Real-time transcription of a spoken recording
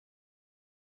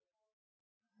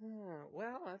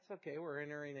Well, that's okay. We're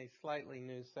entering a slightly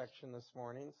new section this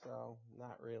morning, so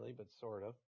not really, but sort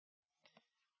of.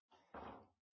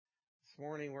 This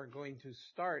morning we're going to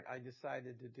start. I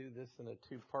decided to do this in a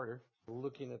two-parter,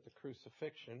 looking at the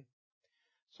crucifixion.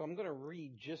 So I'm going to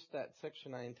read just that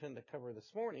section I intend to cover this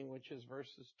morning, which is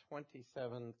verses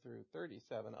 27 through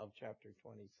 37 of chapter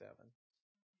 27.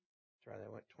 Try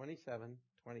that one. 27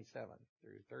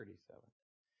 through 37.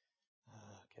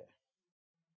 Okay.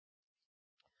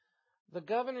 The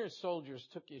governor's soldiers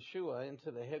took Yeshua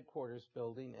into the headquarters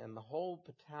building, and the whole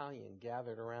battalion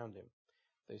gathered around him.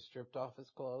 They stripped off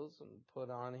his clothes and put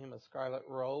on him a scarlet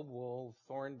robe, wove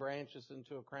thorn branches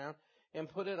into a crown, and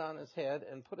put it on his head,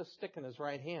 and put a stick in his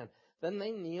right hand. Then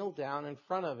they kneeled down in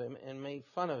front of him and made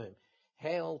fun of him.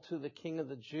 "Hail to the King of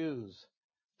the Jews!"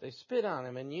 They spit on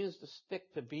him and used a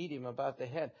stick to beat him about the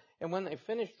head. And when they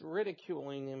finished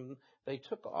ridiculing him, they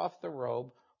took off the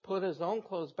robe, put his own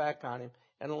clothes back on him,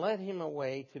 and led him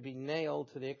away to be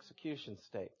nailed to the execution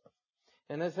stake.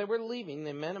 And as they were leaving,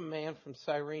 they met a man from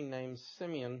Cyrene named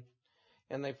Simeon,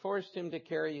 and they forced him to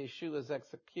carry Yeshua's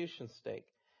execution stake.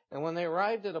 And when they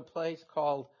arrived at a place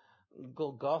called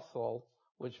Golgotha,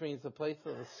 which means the place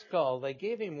of the skull, they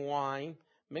gave him wine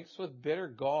mixed with bitter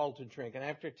gall to drink. And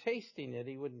after tasting it,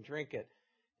 he wouldn't drink it.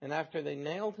 And after they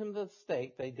nailed him to the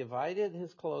stake, they divided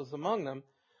his clothes among them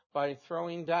by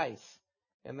throwing dice.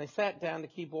 And they sat down to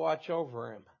keep watch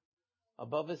over him.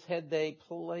 Above his head they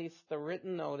placed the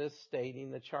written notice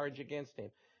stating the charge against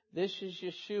him. "This is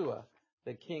Yeshua,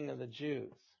 the King of the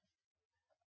Jews."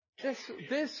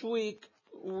 This week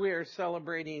we're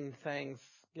celebrating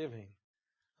Thanksgiving.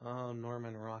 Oh,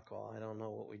 Norman Rockwell. I don't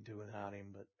know what we'd do without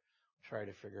him, but try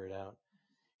to figure it out.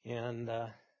 And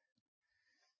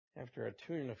after a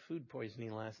turn of food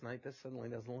poisoning last night, this suddenly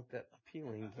doesn't look that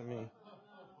appealing to me.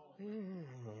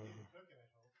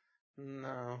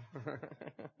 No.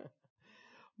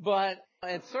 But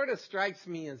it sort of strikes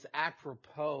me as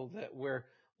apropos that we're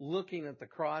looking at the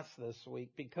cross this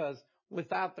week, because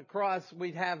without the cross,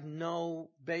 we'd have no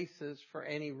basis for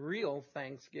any real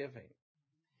thanksgiving.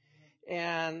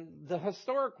 And the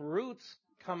historic roots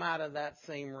come out of that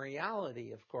same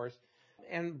reality, of course.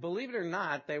 And believe it or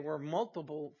not, there were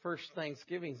multiple first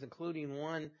Thanksgivings, including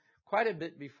one quite a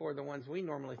bit before the ones we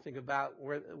normally think about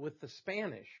with the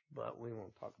Spanish. But we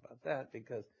won't talk about that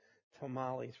because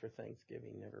tamales for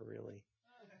Thanksgiving never really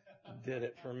did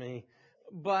it for me.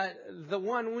 But the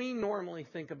one we normally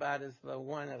think about is the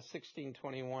one of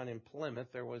 1621 in Plymouth.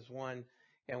 There was one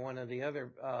in one of the other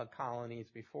colonies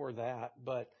before that.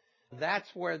 But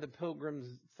that's where the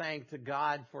Pilgrims thanked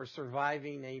God for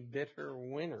surviving a bitter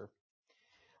winter.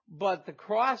 But the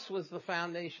cross was the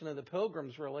foundation of the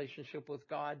Pilgrims' relationship with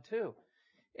God, too.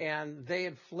 And they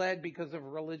had fled because of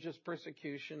religious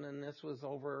persecution, and this was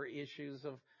over issues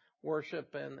of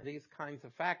worship and these kinds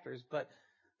of factors. But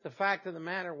the fact of the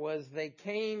matter was they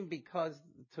came because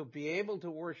to be able to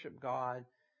worship God,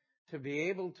 to be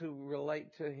able to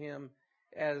relate to Him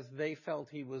as they felt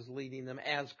He was leading them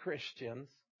as Christians.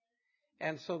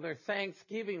 And so their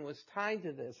thanksgiving was tied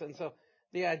to this. And so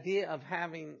the idea of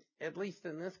having, at least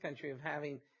in this country, of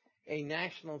having a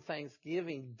national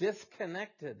thanksgiving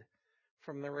disconnected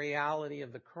from the reality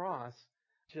of the cross,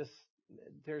 just,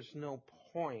 there's no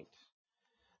point.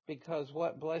 Because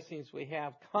what blessings we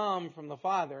have come from the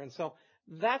Father. And so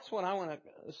that's what I want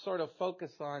to sort of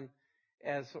focus on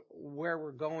as where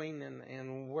we're going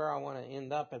and where I want to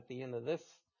end up at the end of this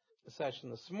session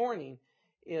this morning,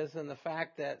 is in the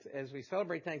fact that as we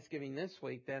celebrate Thanksgiving this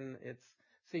week, then it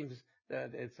seems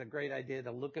that it's a great idea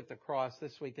to look at the cross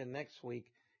this week and next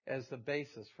week as the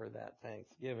basis for that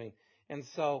Thanksgiving. And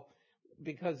so,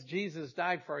 because Jesus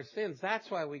died for our sins,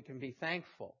 that's why we can be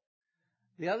thankful.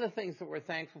 The other things that we're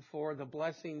thankful for, the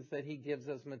blessings that He gives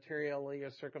us materially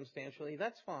or circumstantially,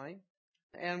 that's fine.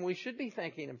 And we should be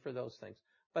thanking Him for those things.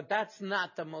 But that's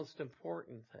not the most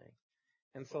important thing.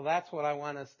 And so that's what I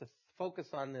want us to focus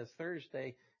on this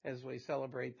Thursday as we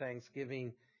celebrate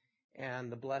Thanksgiving and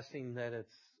the blessing that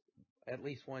it's at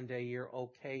least one day a year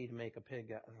okay to make a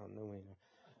pig out of New England.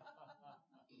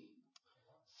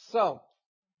 So,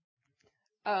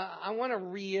 I want to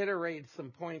reiterate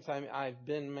some points I've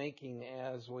been making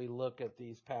as we look at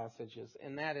these passages.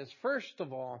 And that is, first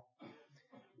of all,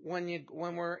 when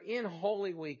we're in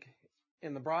Holy Week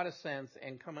in the broadest sense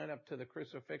and coming up to the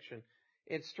crucifixion,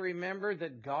 it's to remember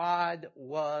that God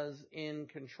was in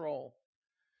control,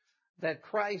 that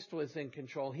Christ was in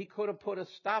control. He could have put a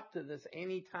stop to this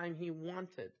anytime He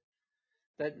wanted,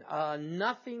 that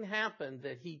nothing happened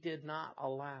that He did not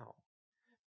allow.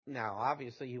 Now,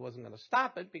 obviously, He wasn't going to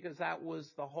stop it because that was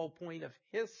the whole point of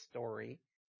His story,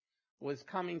 was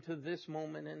coming to this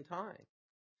moment in time.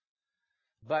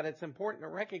 But it's important to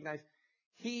recognize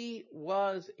he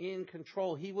was in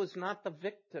control. He was not the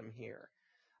victim here.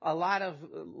 A lot of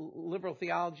liberal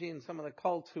theology and some of the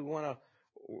cults who want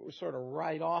to sort of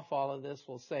write off all of this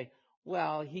will say,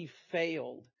 well, he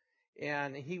failed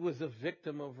and he was a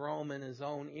victim of Rome and his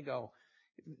own ego.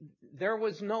 There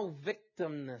was no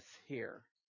victimness here.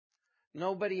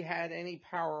 Nobody had any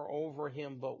power over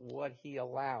him but what he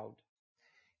allowed.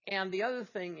 And the other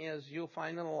thing is, you'll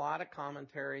find in a lot of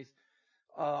commentaries,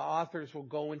 authors will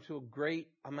go into a great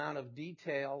amount of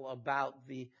detail about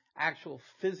the actual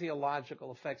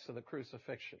physiological effects of the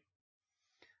crucifixion.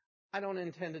 I don't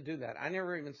intend to do that. I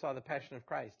never even saw the Passion of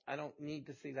Christ. I don't need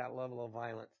to see that level of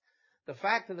violence. The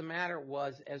fact of the matter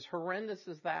was, as horrendous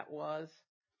as that was,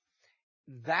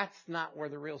 that's not where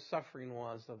the real suffering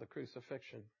was of the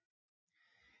crucifixion.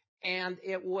 And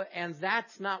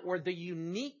that's not where the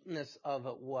uniqueness of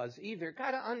it was either.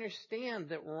 Got to understand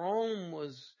that Rome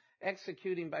was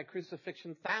executing by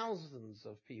crucifixion thousands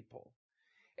of people.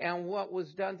 And what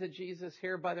was done to Jesus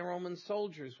here by the Roman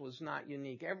soldiers was not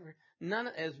unique.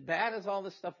 As bad as all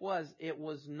this stuff was, it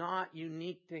was not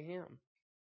unique to him.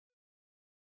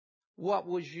 What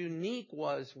was unique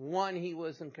was, one, he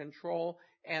was in control,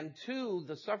 and two,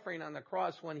 the suffering on the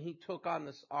cross when he took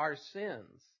on our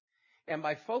sins. And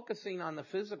by focusing on the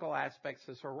physical aspects,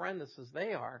 as horrendous as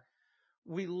they are,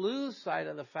 we lose sight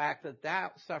of the fact that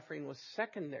that suffering was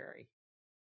secondary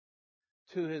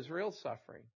to his real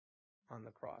suffering on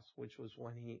the cross, which was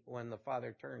when the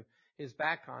Father turned his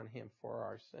back on him for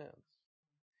our sins.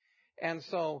 And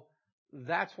so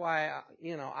that's why,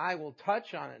 I will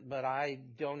touch on it, but I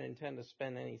don't intend to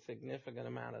spend any significant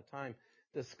amount of time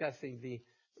discussing the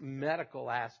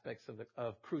medical aspects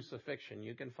of crucifixion.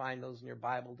 You can find those in your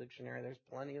Bible dictionary. There's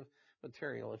plenty of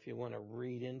material if you want to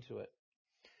read into it.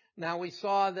 Now, we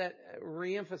saw that,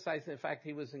 reemphasizing the fact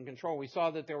he was in control, we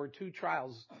saw that there were two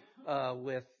trials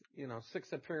with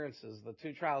 6 appearances. The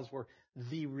two trials were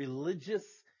the religious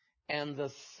and the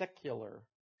secular.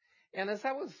 And as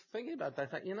I was thinking about that, I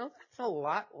thought, that's a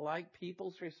lot like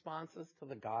people's responses to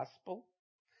the gospel.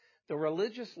 The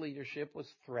religious leadership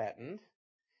was threatened.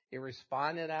 It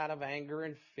responded out of anger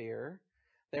and fear.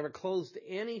 They were closed to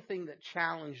anything that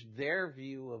challenged their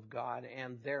view of God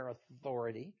and their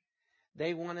authority.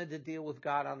 They wanted to deal with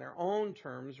God on their own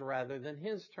terms rather than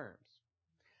his terms.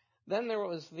 Then there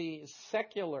was the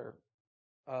secular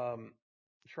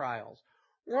trials.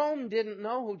 Rome didn't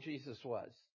know who Jesus was.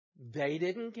 They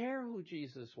didn't care who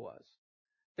Jesus was.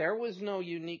 There was no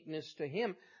uniqueness to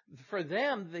him. For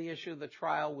them, the issue of the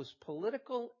trial was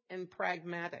political and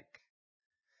pragmatic.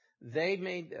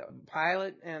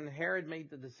 Pilate and Herod made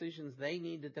the decisions they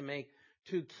needed to make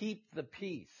to keep the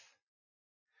peace.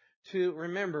 To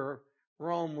remember,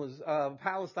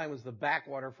 Palestine was the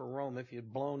backwater for Rome. If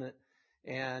you'd blown it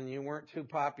and you weren't too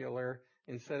popular,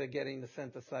 instead of getting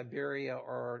sent to Siberia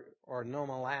or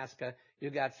Nome, Alaska, you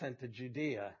got sent to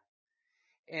Judea.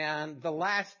 And the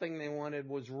last thing they wanted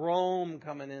was Rome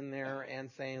coming in there and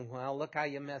saying, well, look how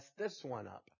you messed this one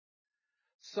up.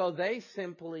 So they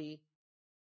simply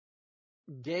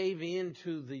gave in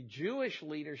to the Jewish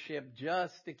leadership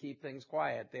just to keep things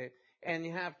quiet. And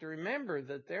you have to remember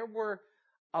that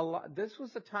this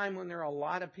was a time when there were a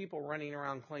lot of people running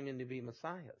around claiming to be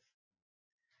messiahs.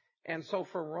 And so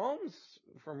from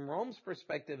Rome's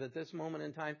perspective at this moment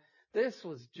in time, this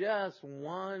was just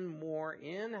one more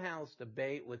in-house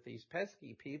debate with these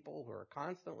pesky people who are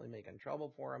constantly making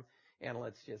trouble for them. And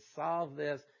let's just solve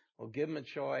this. We'll give them a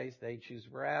choice. They choose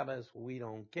Barabbas. We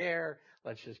don't care.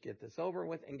 Let's just get this over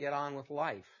with and get on with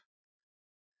life.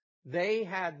 They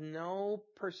had no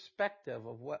perspective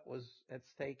of what was at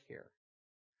stake here.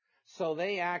 So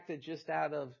they acted just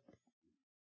out of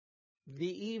the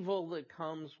evil that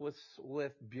comes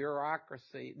with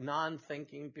bureaucracy,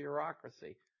 non-thinking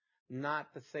bureaucracy. Not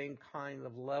the same kind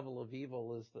of level of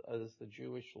evil as the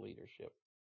Jewish leadership.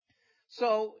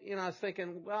 So, I was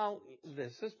thinking, well,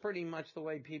 this is pretty much the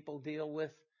way people deal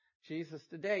with Jesus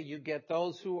today. You get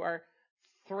those who are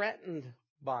threatened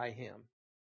by him.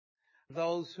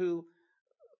 Those who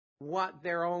want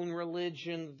their own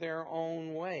religion, their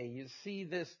own way. You see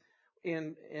this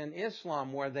in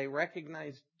Islam where they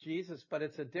recognize Jesus, but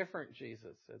it's a different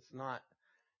Jesus. It's not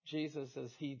Jesus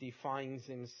as he defines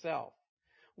himself.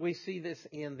 We see this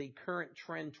in the current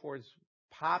trend towards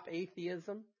pop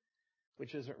atheism,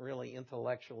 which isn't really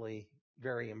intellectually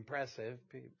very impressive.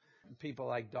 People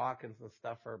like Dawkins and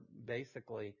stuff are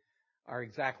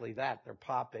exactly that. They're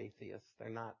pop atheists. They're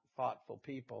not thoughtful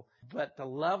people. But the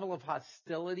level of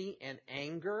hostility and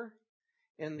anger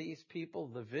in these people,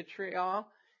 the vitriol,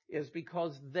 is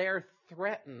because they're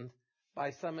threatened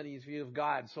by somebody's view of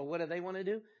God. So what do they want to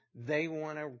do? They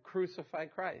want to crucify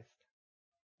Christ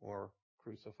or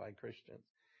crucify Christians.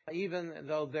 Even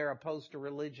though they're opposed to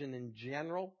religion in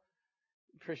general,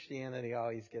 Christianity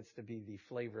always gets to be the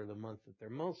flavor of the month that they're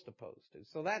most opposed to.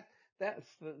 So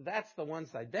that's the one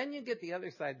side. Then you get the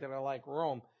other side that are like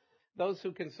Rome. Those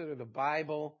who consider the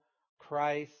Bible,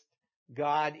 Christ,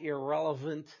 God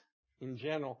irrelevant in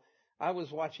general. I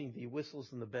was watching the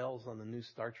Whistles and the Bells on the new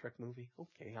Star Trek movie.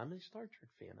 Okay, I'm a Star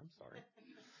Trek fan. I'm sorry.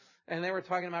 And they were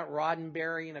talking about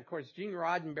Roddenberry, and of course Gene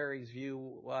Roddenberry's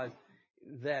view was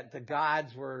that the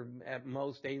gods were at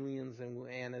most aliens,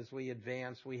 and as we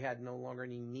advanced, we had no longer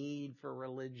any need for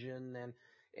religion,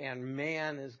 and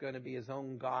man is going to be his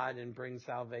own God and bring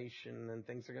salvation, and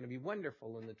things are going to be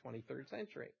wonderful in the 23rd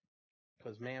century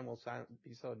because man will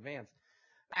be so advanced.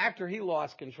 After he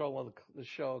lost control of the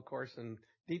show, of course, and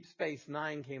Deep Space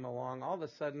Nine came along, all of a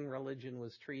sudden religion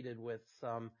was treated with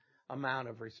some amount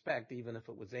of respect, even if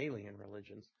it was alien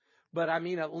religions. But I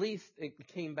mean, at least it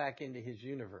came back into his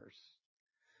universe.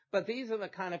 But these are the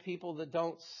kind of people that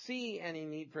don't see any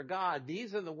need for God.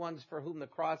 These are the ones for whom the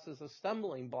cross is a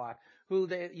stumbling block, who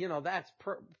that's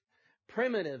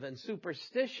primitive and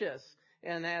superstitious.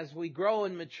 And as we grow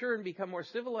and mature and become more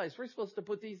civilized, we're supposed to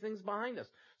put these things behind us.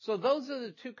 So those are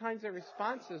the two kinds of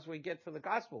responses we get to the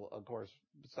gospel, of course,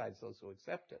 besides those who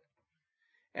accept it.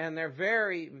 And they're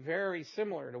very, very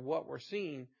similar to what we're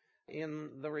seeing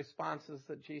in the responses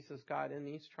that Jesus got in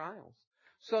these trials.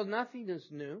 So nothing is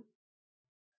new.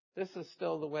 This is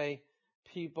still the way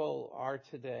people are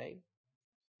today.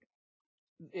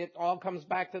 It all comes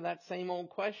back to that same old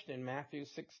question, Matthew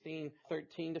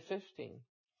 16:13-15.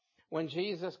 When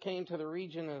Jesus came to the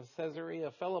region of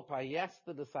Caesarea Philippi, he asked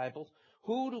the disciples,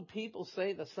 "Who do people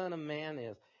say the Son of Man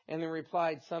is?" And they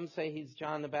replied, "Some say he's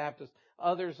John the Baptist,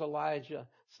 others Elijah,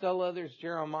 still others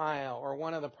Jeremiah or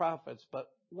one of the prophets. But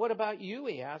what about you?"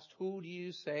 he asked. "Who do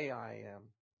you say I am?"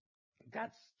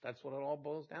 That's what it all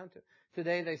boils down to.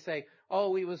 Today they say,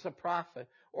 "Oh, he was a prophet,"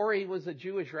 or "He was a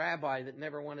Jewish rabbi that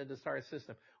never wanted to start a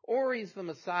system," or "He's the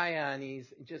Messiah and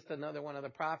he's just another one of the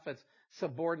prophets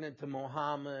subordinate to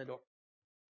Muhammad."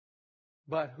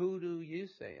 But who do you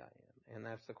say I am? And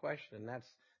that's the question.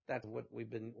 That's what we've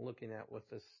been looking at with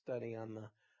this study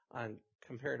on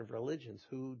comparative religions.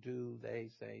 Who do they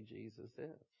say Jesus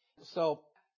is? So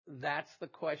that's the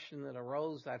question that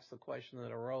arose. That's the question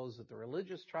that arose at the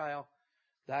religious trial.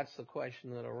 That's the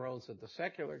question that arose at the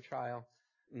secular trial.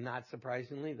 Not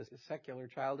surprisingly, the secular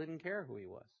trial didn't care who he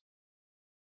was.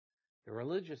 The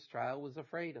religious trial was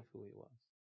afraid of who he was.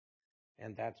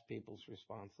 And that's people's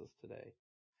responses today.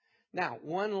 Now,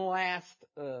 one last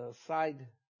side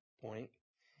point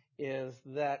is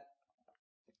that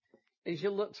as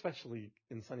you look, especially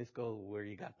in Sunday school where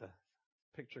you got the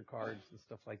picture cards and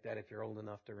stuff like that, if you're old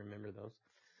enough to remember those,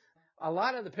 a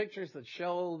lot of the pictures that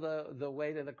show the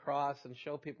way to the cross and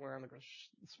show people around the cross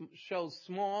show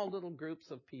small little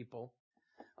groups of people,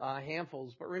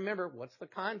 handfuls. But remember, what's the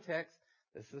context?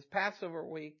 This is Passover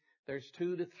week. There's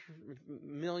 2 to 3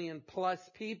 million plus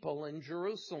people in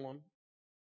Jerusalem.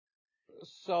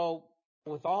 So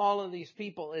with all of these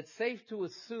people, it's safe to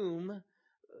assume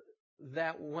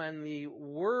that when the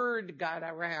word got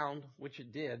around, which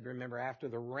it did, remember after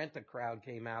the Rent-A-Crowd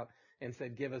came out and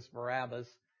said, "Give us Barabbas,"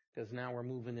 because now we're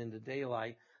moving into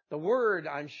daylight, the word,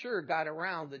 I'm sure, got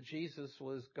around that Jesus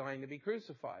was going to be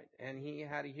crucified, and he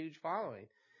had a huge following.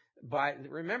 But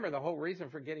remember, the whole reason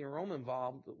for getting Rome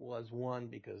involved was, one,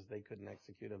 because they couldn't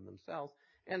execute him themselves,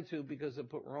 and two, because it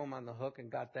put Rome on the hook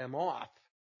and got them off.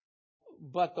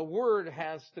 But the word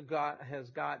has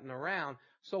gotten around,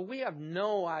 so we have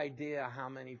no idea how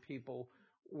many people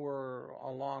were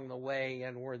along the way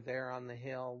and were there on the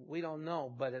hill. We don't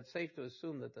know, but it's safe to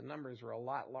assume that the numbers were a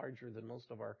lot larger than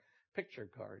most of our picture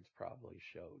cards probably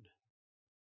showed.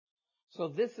 So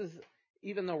this is,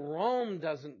 even though Rome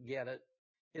doesn't get it,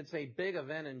 it's a big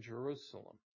event in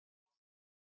Jerusalem.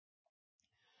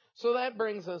 So that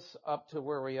brings us up to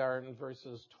where we are in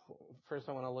verses. First,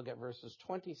 I want to look at verses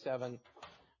 27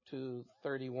 to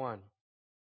 31.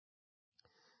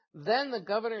 Then the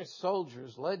governor's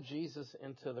soldiers led Jesus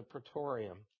into the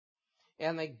praetorium,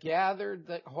 and they gathered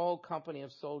the whole company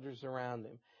of soldiers around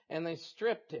him, and they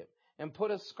stripped him and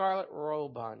put a scarlet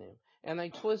robe on him, and they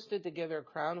twisted together a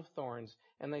crown of thorns,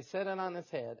 and they set it on his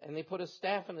head, and they put a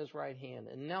staff in his right hand,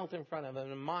 and knelt in front of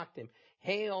him and mocked him,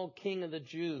 "Hail, King of the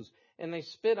Jews!" And they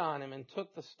spit on him and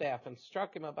took the staff and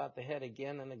struck him about the head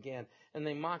again and again. And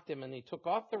they mocked him, and he took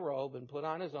off the robe and put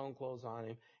on his own clothes on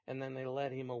him, and then they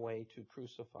led him away to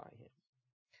crucify him.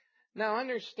 Now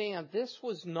understand, this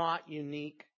was not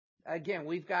unique. Again,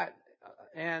 we've got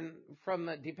And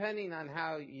depending on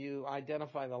how you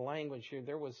identify the language here,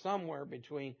 there was somewhere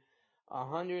between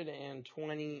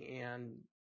 120 and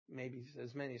maybe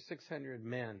as many as 600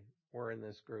 men were in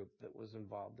this group that was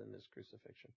involved in this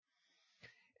crucifixion.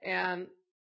 And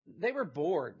they were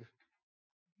bored.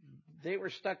 They were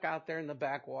stuck out there in the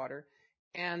backwater,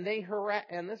 and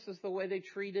and this is the way they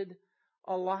treated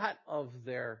a lot of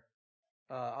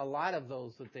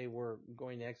those that they were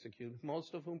going to execute,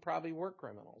 most of whom probably were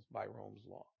criminals by Rome's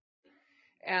law.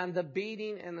 And the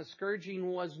beating and the scourging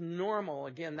was normal.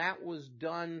 Again, that was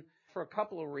done for a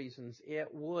couple of reasons. It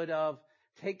would have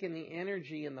taken the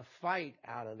energy and the fight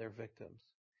out of their victims.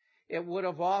 It would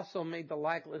have also made the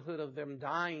likelihood of them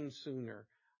dying sooner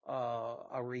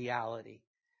a reality.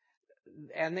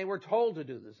 And they were told to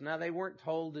do this. Now, they weren't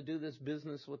told to do this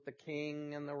business with the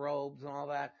king and the robes and all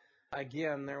that.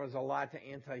 Again, there was a lot to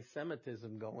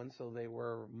anti-Semitism going, so they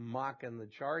were mocking the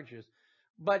charges.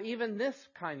 But even this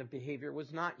kind of behavior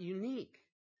was not unique.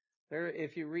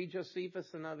 If you read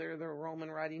Josephus and other the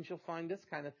Roman writings, you'll find this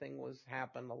kind of thing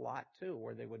happened a lot too,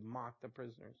 where they would mock the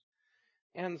prisoners.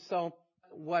 And so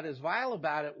what is vile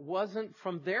about it wasn't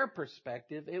from their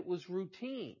perspective, it was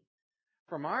routine.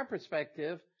 From our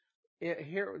perspective,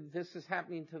 this is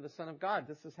happening to the Son of God.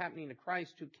 This is happening to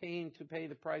Christ, who came to pay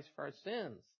the price for our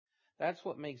sins. That's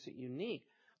what makes it unique.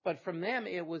 But from them,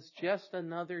 it was just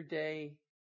another day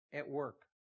at work.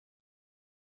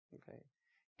 Okay.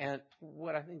 And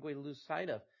what I think we lose sight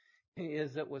of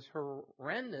is it was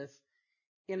horrendous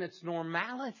in its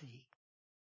normality.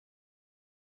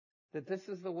 That this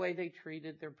is the way they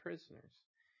treated their prisoners.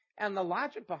 And the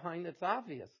logic behind it's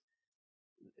obvious.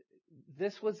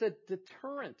 This was a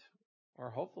deterrent,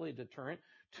 or hopefully a deterrent,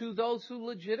 to those who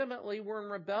legitimately were in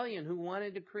rebellion, who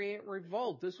wanted to create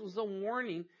revolt. This was a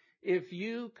warning. If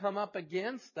you come up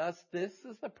against us, this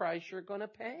is the price you're going to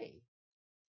pay.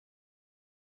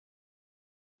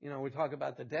 You know, we talk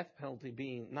about the death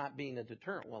penalty not being a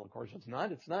deterrent. Well, of course it's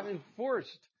not. It's not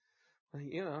enforced.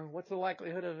 You know, what's the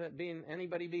likelihood of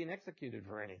anybody being executed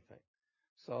for anything?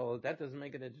 So that doesn't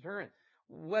make it a deterrent.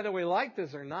 Whether we like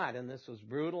this or not, and this was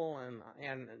brutal,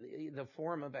 and the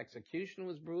form of execution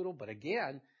was brutal, but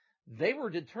again, they were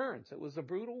deterrents. It was a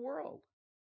brutal world.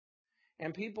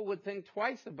 And people would think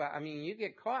twice you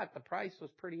get caught, the price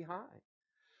was pretty high.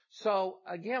 So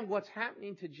again, what's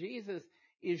happening to Jesus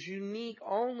is unique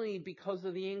only because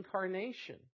of the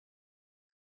incarnation.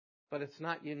 But it's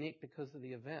not unique because of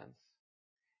the events.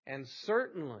 And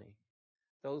certainly,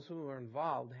 those who were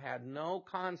involved had no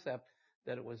concept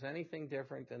that it was anything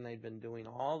different than they'd been doing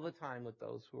all the time with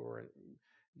those who were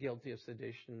guilty of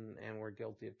sedition and were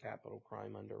guilty of capital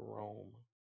crime under Rome.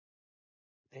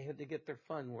 They had to get their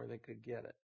fun where they could get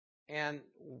it. And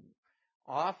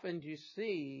often you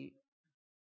see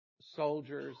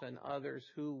soldiers and others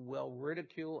who will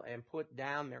ridicule and put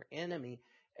down their enemy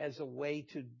as a way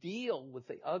to deal with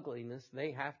the ugliness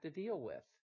they have to deal with.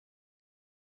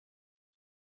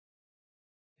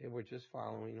 They were just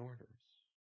following orders.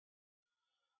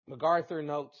 MacArthur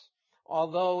notes,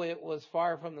 although it was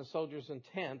far from the soldiers'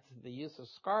 intent, the use of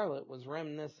scarlet was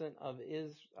reminiscent of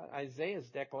Isaiah's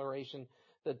declaration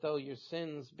that though your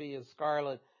sins be as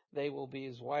scarlet, they will be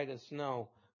as white as snow.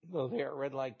 Though they are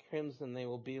red like crimson, they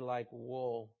will be like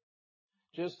wool.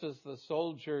 Just as the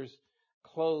soldiers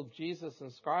clothed Jesus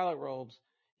in scarlet robes,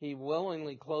 he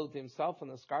willingly clothed himself in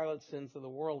the scarlet sins of the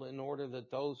world in order that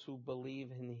those who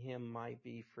believe in him might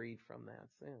be freed from that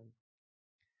sin.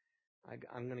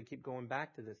 I'm going to keep going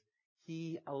back to this.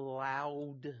 He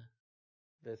allowed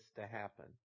this to happen.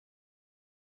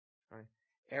 Right?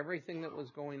 Everything that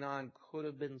was going on could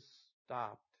have been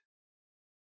stopped.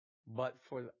 But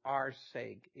for our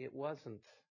sake, it wasn't.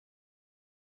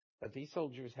 But these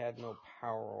soldiers had no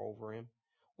power over him.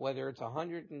 Whether it's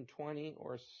 120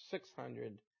 or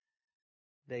 600,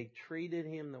 they treated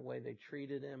him the way they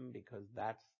treated him because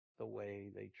that's the way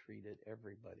they treated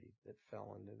everybody that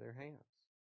fell into their hands.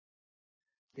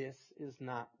 This is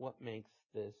not what makes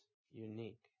this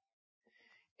unique.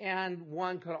 And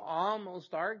one could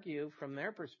almost argue from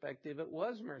their perspective it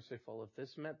was merciful. If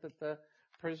this meant that the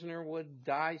prisoner would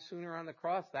die sooner on the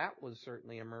cross, that was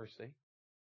certainly a mercy.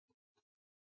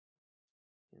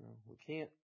 You know, we can't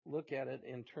look at it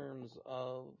in terms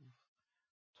of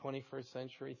 21st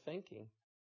century thinking.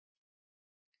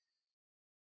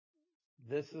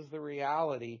 This is the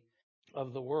reality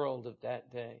of the world of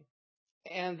that day.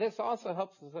 And this also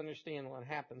helps us understand what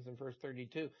happens in verse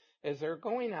 32. As they're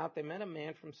going out, they met a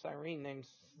man from Cyrene named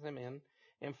Simeon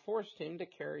and forced him to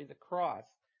carry the cross.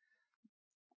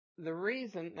 The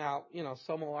reason, now,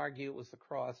 some will argue it was the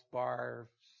crossbar.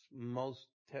 Most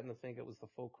tend to think it was the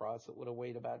full cross. It would have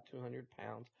weighed about 200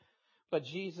 pounds. But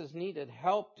Jesus needed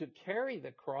help to carry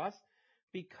the cross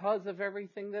because of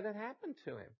everything that had happened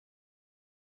to him.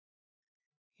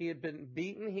 He had been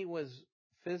beaten. He was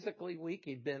physically weak.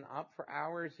 He'd been up for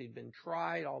hours. He'd been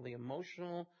tried, all the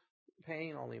emotional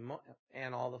pain,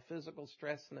 and all the physical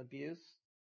stress and abuse.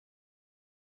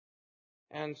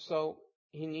 And so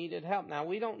he needed help. Now,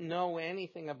 we don't know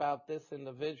anything about this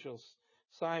individual,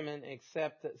 Simeon,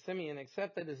 except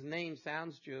that his name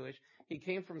sounds Jewish. He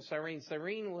came from Cyrene.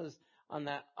 Cyrene was on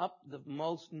the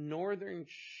most northern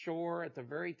shore at the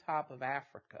very top of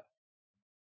Africa.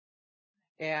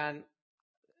 And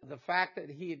the fact that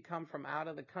he had come from out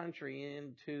of the country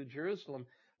into Jerusalem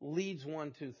leads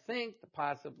one to think that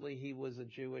possibly he was a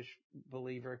Jewish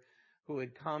believer who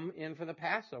had come in for the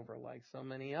Passover like so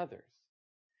many others.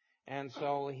 And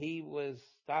so he was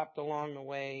stopped along the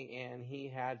way, and he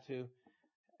had to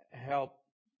help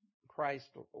Christ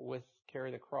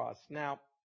carry the cross. Now,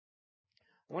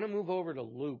 I want to move over to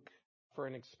Luke for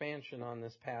an expansion on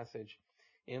this passage.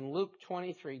 In Luke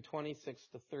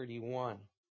 23:26-31,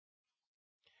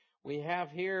 we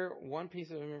have here one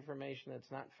piece of information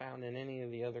that's not found in any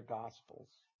of the other Gospels.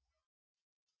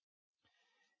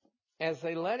 As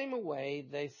they led him away,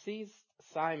 they seized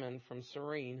Simon from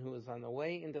Cyrene, who was on the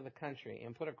way into the country,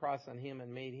 and put a cross on him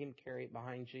and made him carry it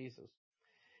behind Jesus.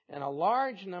 And a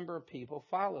large number of people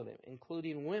followed him,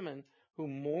 including women who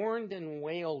mourned and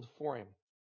wailed for him.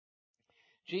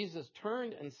 Jesus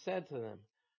turned and said to them,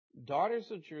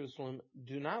 "Daughters of Jerusalem,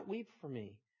 do not weep for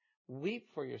me.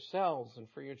 Weep for yourselves and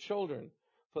for your children.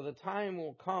 For the time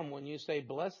will come when you say,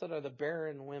 'Blessed are the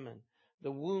barren women,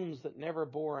 the wombs that never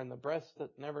bore, and the breasts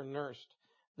that never nursed.'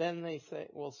 Then they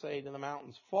will say to the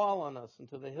mountains, 'Fall on us,' and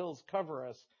to the hills, 'Cover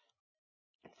us.'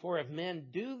 For if men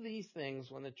do these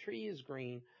things when the tree is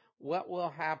green, what will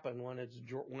happen when it's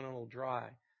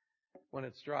dry?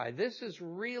 This is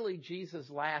really Jesus'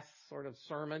 last sort of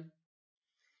sermon.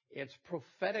 It's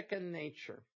prophetic in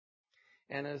nature.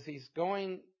 And as he's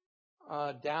going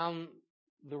down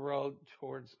the road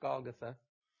towards Golgotha,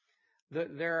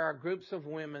 there are groups of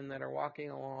women that are walking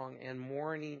along and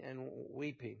mourning and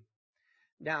weeping.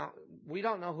 Now, we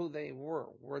don't know who they were.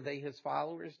 Were they his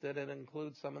followers? Did it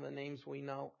include some of the names we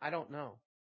know? I don't know.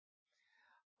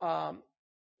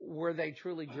 Were they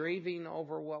truly grieving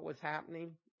over what was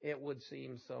happening? It would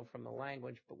seem so from the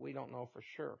language, but we don't know for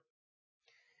sure.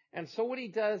 And so what he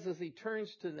does is he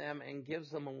turns to them and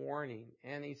gives them a warning.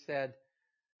 And he said,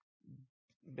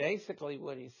 basically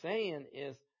what he's saying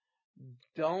is,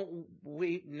 don't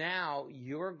weep now.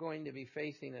 You're going to be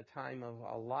facing a time of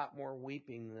a lot more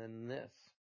weeping than this.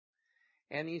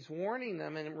 And he's warning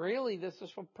them, and really this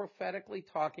is prophetically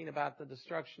talking about the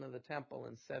destruction of the temple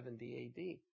in 70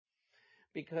 AD.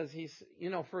 Because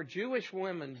for Jewish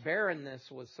women, barrenness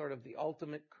was sort of the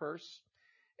ultimate curse.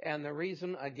 And the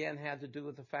reason, again, had to do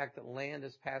with the fact that land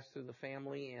is passed through the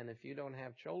family, and if you don't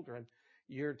have children,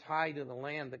 your tie to the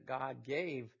land that God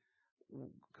gave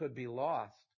could be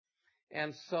lost.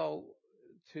 And so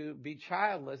to be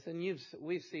childless, and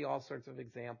we see all sorts of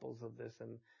examples of this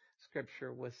in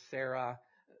Scripture with Sarah,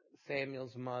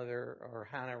 Samuel's mother, or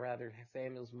Hannah rather,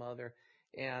 Samuel's mother,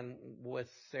 and with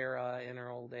Sarah in her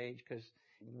old age, because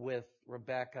with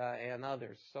Rebecca and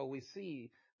others. So we see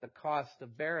the cost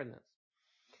of barrenness.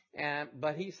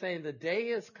 But he's saying the day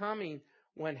is coming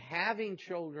when having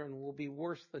children will be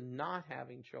worse than not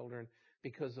having children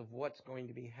because of what's going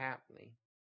to be happening.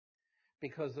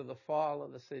 Because of the fall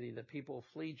of the city, the people will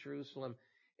flee Jerusalem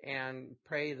and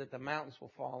pray that the mountains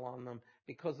will fall on them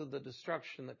because of the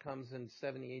destruction that comes in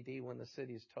 70 AD when the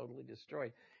city is totally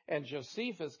destroyed. And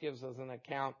Josephus gives us an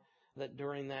account that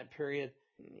during that period,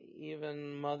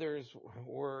 even mothers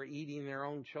were eating their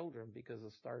own children because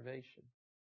of starvation.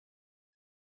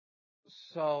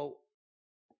 So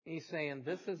he's saying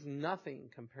this is nothing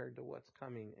compared to what's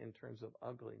coming in terms of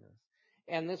ugliness.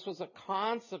 And this was a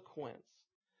consequence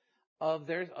of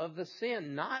the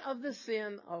sin, not of the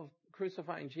sin of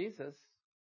crucifying Jesus,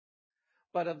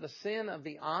 but of the sin of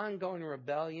the ongoing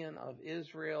rebellion of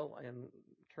Israel and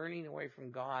turning away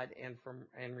from God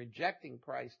and rejecting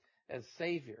Christ as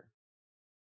Savior.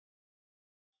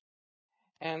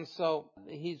 And so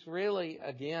he's really,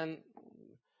 again,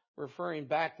 referring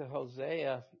back to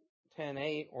Hosea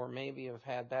 10:8, or maybe have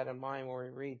had that in mind where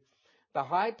we read, "The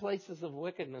high places of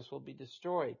wickedness will be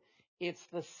destroyed. It's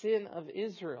the sin of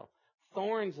Israel.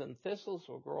 Thorns and thistles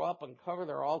will grow up and cover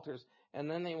their altars, and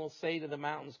then they will say to the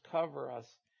mountains, 'Cover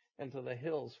us,' and to the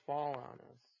hills, 'Fall on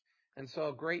us.'" And so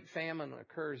a great famine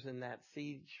occurs in that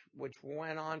siege, which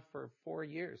went on for 4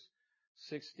 years,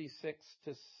 66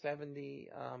 to 70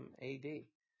 AD,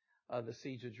 the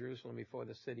siege of Jerusalem before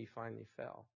the city finally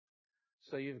fell.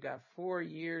 So you've got 4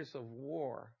 years of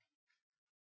war.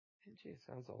 And gee, it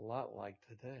sounds a lot like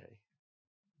today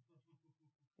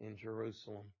in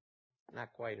Jerusalem.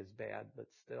 Not quite as bad, but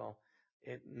still,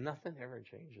 nothing ever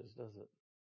changes, does it?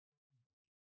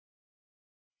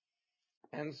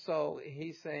 And so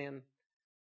he's saying,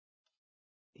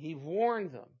 he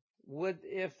warned them.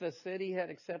 If the city had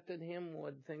accepted him,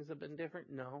 would things have been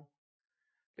different? No,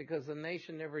 because the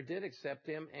nation never did accept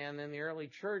him, and in the early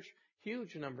church,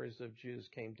 huge numbers of Jews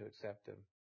came to accept him.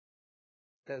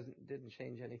 Didn't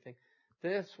change anything.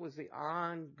 This was the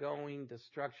ongoing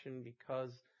destruction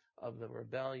because of the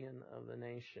rebellion of the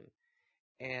nation.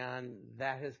 And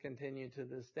that has continued to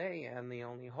this day. And the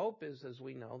only hope is, as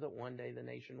we know, that one day the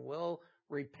nation will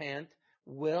repent,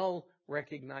 will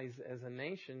recognize as a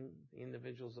nation the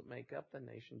individuals that make up the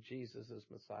nation, Jesus as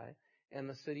Messiah, and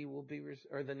the city will be,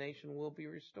 or the nation will be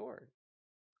restored.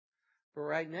 But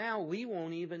right now, we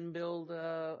won't even build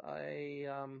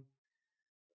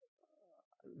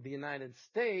the United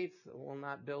States will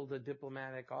not build the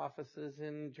diplomatic offices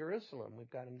in Jerusalem. We've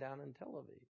got them down in Tel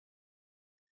Aviv.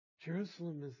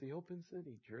 Jerusalem is the open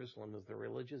city. Jerusalem is the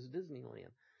religious Disneyland.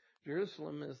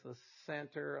 Jerusalem is the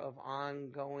center of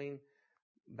ongoing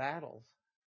battles.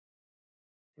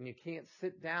 And you can't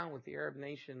sit down with the Arab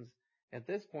nations at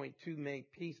this point to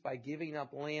make peace by giving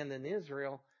up land in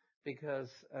Israel, because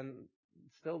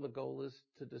still the goal is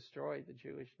to destroy the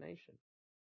Jewish nation.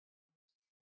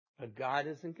 But God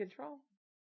is in control,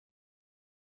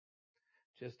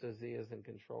 just as he is in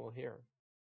control here.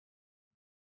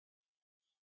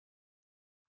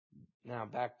 Now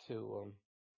back to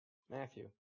Matthew,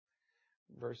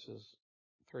 verses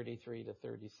 33 to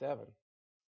 37.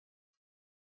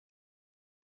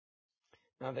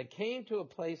 Now they came to a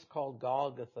place called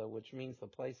Golgotha, which means the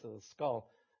place of the skull.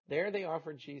 There they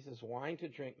offered Jesus wine to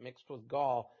drink mixed with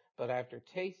gall, but after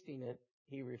tasting it,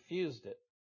 he refused it.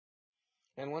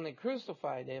 And when they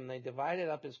crucified him, they divided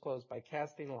up his clothes by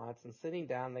casting lots, and sitting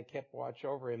down, they kept watch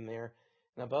over him there.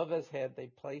 And above his head, they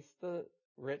placed the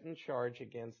written charge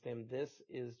against him, "This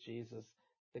is Jesus,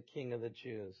 the King of the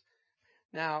Jews."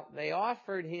 Now, they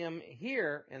offered him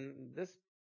here, and this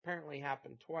apparently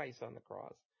happened twice on the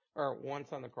cross, or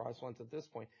once on the cross, once at this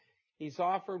point. He's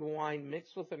offered wine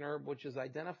mixed with an herb, which is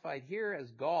identified here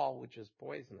as gall, which is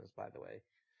poisonous, by the way,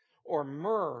 or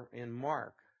myrrh in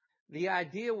Mark. The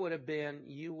idea would have been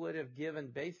you would have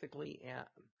given basically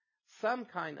some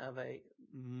kind of a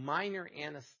minor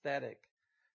anesthetic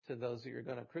to those who you're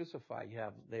going to crucify.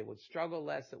 They would struggle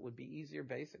less. It would be easier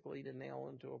basically to nail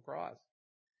them to a cross.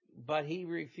 But he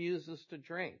refuses to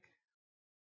drink.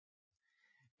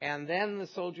 And then the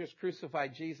soldiers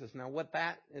crucified Jesus. Now what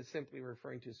that is simply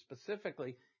referring to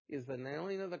specifically is the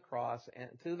nailing of the cross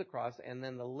to the cross, and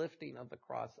then the lifting of the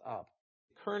cross up.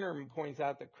 Kerner points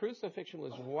out that crucifixion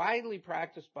was widely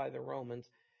practiced by the Romans,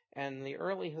 and the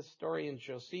early historian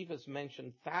Josephus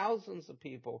mentioned thousands of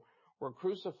people were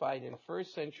crucified in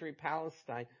first century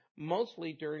Palestine,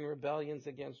 mostly during rebellions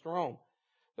against Rome.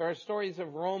 There are stories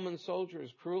of Roman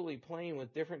soldiers cruelly playing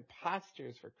with different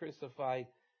postures for crucified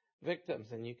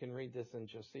victims, and you can read this in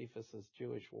Josephus's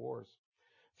Jewish Wars.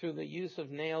 Though the use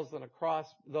of nails and a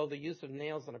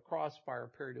crossbar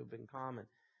appear to have been common.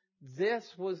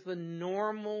 This was the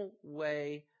normal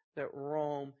way that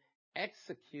Rome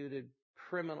executed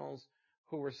criminals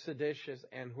who were seditious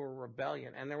and who were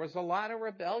rebellion. And there was a lot of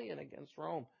rebellion against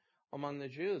Rome among the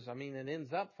Jews. I mean, it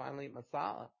ends up finally at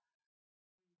Masada.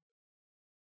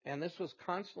 And this was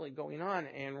constantly going on,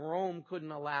 and Rome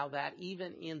couldn't allow that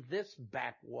even in this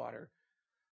backwater.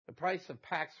 The price of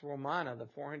Pax Romana, the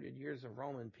 400 years of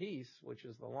Roman peace, which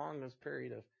is the longest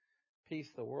period of peace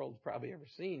the world's probably ever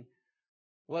seen,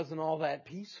 wasn't all that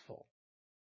peaceful.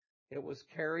 It was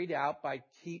carried out by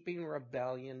keeping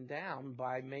rebellion down,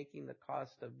 by making the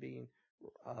cost of being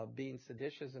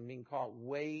seditious and being caught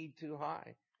way too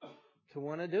high to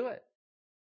want to do it.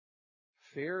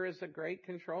 Fear is a great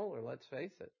controller, let's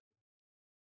face it.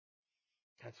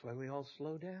 That's why we all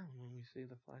slow down when we see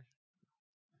the flash.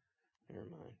 Never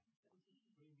mind.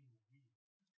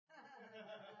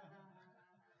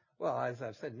 Well, as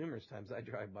I've said numerous times, I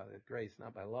drive by the grace,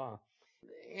 not by law.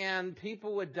 And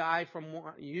people would die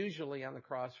usually on the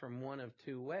cross from one of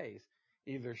two ways,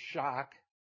 either shock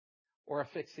or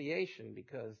asphyxiation,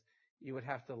 because you would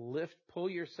have to pull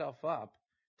yourself up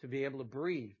to be able to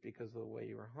breathe because of the way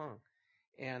you were hung.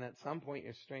 And at some point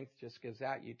your strength just gives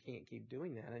out, you can't keep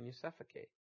doing that, and you suffocate.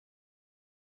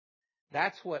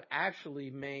 That's what actually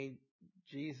made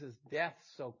Jesus' death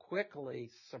so quickly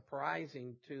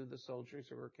surprising to the soldiers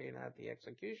who were carrying out the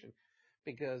execution.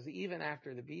 Because even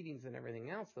after the beatings and everything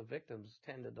else, the victims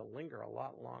tended to linger a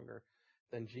lot longer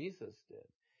than Jesus did.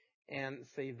 And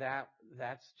see,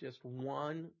 that's just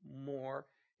one more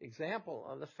example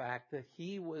of the fact that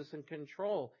he was in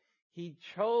control. He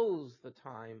chose the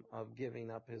time of giving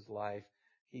up his life.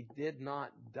 He did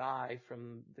not die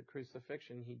from the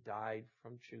crucifixion. He died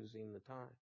from choosing the time.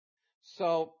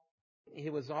 So he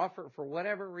was offered, for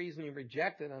whatever reason, he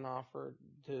rejected an offer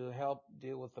to help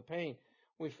deal with the pain.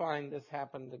 We find this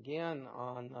happened again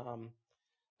on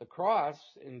the cross.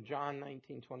 In John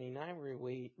 19:29,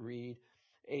 we read,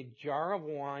 a jar of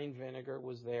wine vinegar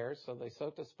was there, so they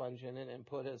soaked a sponge in it and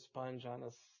put a sponge on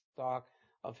a stalk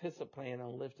of hyssop plant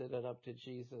and lifted it up to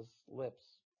Jesus' lips.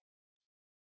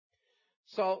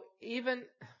 So even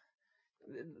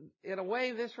in a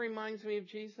way, this reminds me of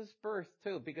Jesus' birth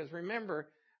too, because remember,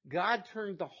 God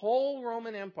turned the whole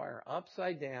Roman Empire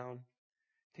upside down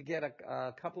to get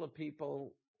a couple of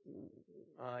people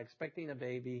expecting a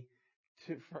baby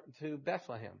to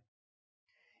Bethlehem.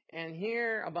 And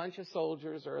here, a bunch of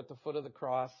soldiers are at the foot of the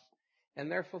cross,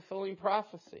 and they're fulfilling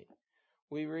prophecy.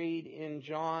 We read in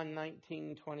John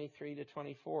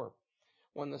 19:23-24.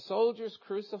 When the soldiers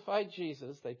crucified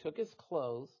Jesus, they took his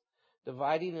clothes,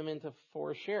 dividing them into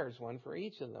 4 shares, one for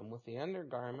each of them, with the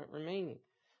undergarment remaining.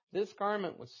 This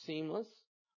garment was seamless,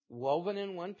 woven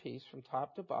in one piece from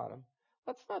top to bottom.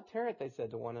 Let's not tear it, they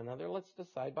said to one another. Let's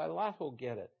decide by lot who'll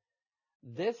get it.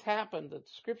 This happened that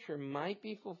Scripture might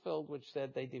be fulfilled, which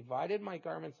said, they divided my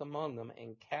garments among them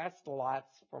and cast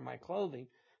lots for my clothing.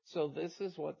 So this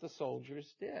is what the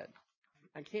soldiers did.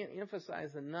 I can't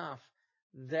emphasize enough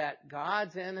that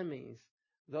God's enemies,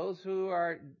 those who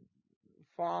are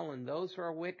fallen, those who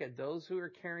are wicked, those who are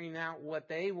carrying out what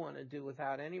they want to do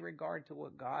without any regard to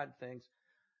what God thinks,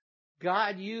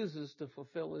 God uses to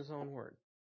fulfill his own word.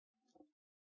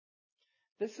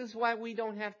 This is why we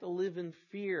don't have to live in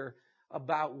fear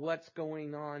about what's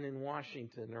going on in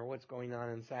Washington or what's going on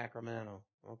in Sacramento.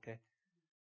 Okay.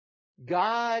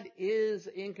 God is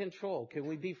in control. Can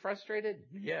we be frustrated?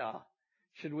 Yeah.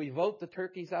 Should we vote the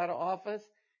turkeys out of office?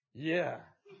 Yeah.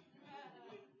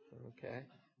 Okay.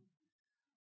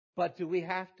 But do we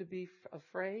have to be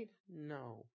afraid?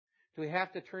 No. Do we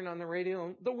have to turn on the radio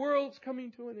and the world's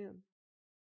coming to an end?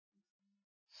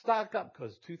 Stock up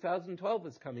because 2012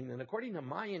 is coming, and according to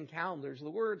Mayan calendars, the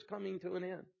world's coming to an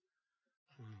end.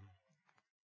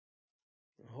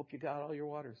 I hope you got all your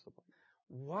water supply.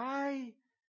 Why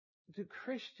do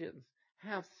Christians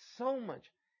have so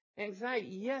much anxiety?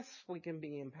 Yes, we can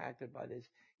be impacted by this.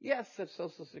 Yes, if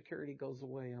Social Security goes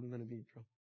away, I'm going to be in trouble.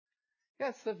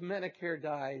 Yes, if Medicare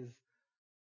dies,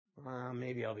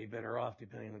 maybe I'll be better off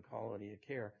depending on the quality of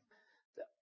care.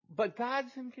 But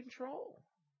God's in control.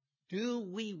 Do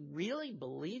we really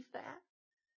believe that?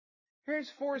 Here's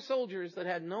 4 soldiers that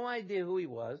had no idea who he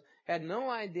was, had no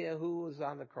idea who was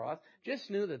on the cross, just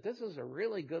knew that this was a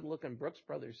really good-looking Brooks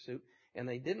Brothers suit, and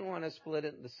they didn't want to split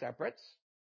it into separates.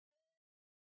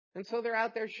 And so they're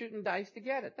out there shooting dice to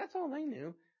get it. That's all they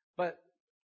knew. But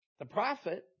the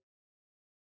prophet,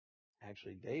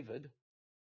 actually David,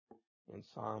 in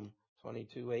Psalm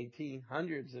 22:18,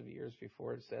 hundreds of years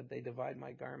before, it said, they divide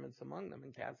my garments among them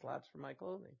and cast lots for my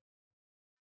clothing.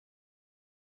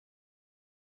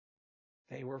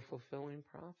 They were fulfilling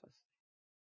prophecy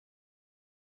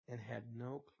and had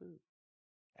no clue.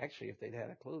 Actually, if they'd had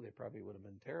a clue, they probably would have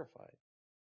been terrified.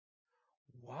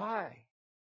 Why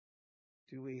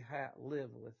do we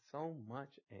live with so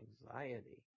much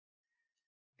anxiety?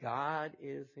 God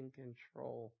is in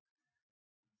control,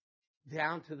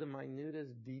 down to the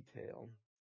minutest detail.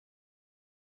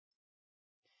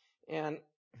 And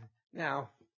now,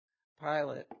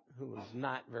 Pilate, who was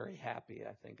not very happy,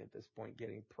 I think, at this point,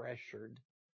 getting pressured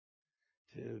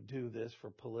to do this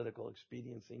for political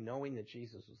expediency, knowing that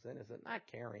Jesus was innocent, not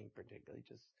caring particularly,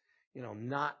 just,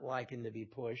 not liking to be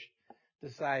pushed,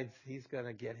 decides he's going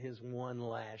to get his one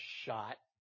last shot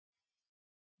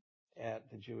at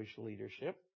the Jewish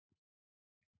leadership.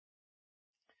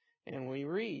 And we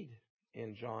read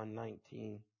in John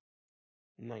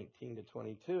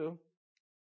 19:19-22,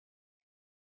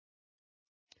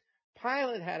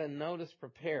 Pilate had a notice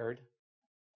prepared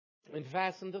and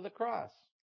fastened to the cross.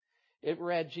 It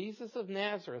read, Jesus of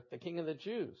Nazareth, the King of the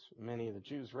Jews. Many of the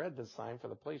Jews read this sign, for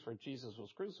the place where Jesus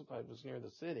was crucified was near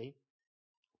the city.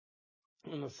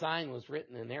 And the sign was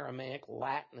written in Aramaic,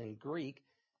 Latin, and Greek.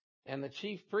 And the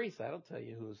chief priests, that'll tell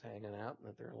you who was hanging out, and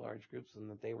that there are large groups,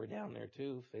 and that they were down there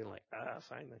too, feeling like,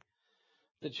 sign that.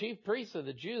 The chief priests of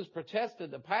the Jews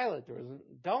protested to Pilate.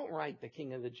 Don't write the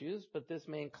King of the Jews, but this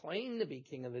man claimed to be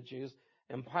King of the Jews.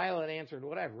 And Pilate answered,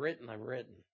 what I've written, I've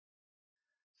written.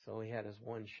 So he had his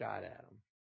one shot at him.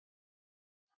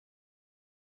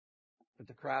 But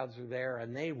the crowds were there,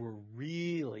 and they were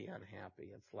really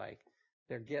unhappy. It's like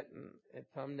They're getting it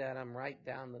thumbed at them right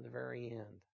down to the very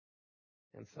end.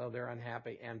 And so they're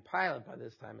unhappy. And Pilate, by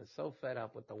this time, is so fed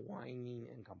up with the whining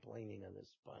and complaining of this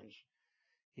bunch,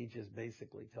 he just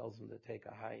basically tells them to take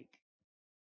a hike.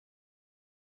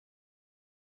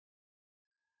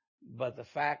 But the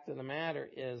fact of the matter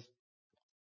is,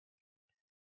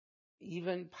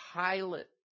 even Pilate,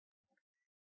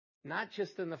 not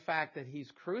just in the fact that he's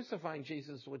crucifying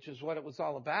Jesus, which is what it was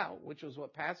all about, which was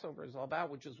what Passover is all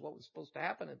about, which is what was supposed to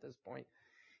happen at this point.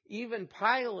 Even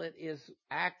Pilate is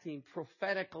acting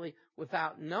prophetically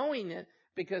without knowing it,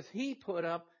 because he put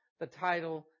up the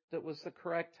title that was the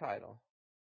correct title.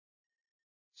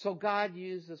 So God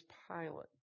uses Pilate.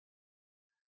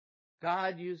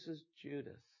 God uses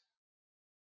Judas.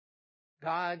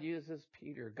 God uses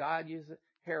Peter. God uses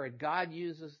Herod. God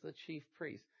uses the chief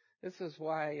priest. This is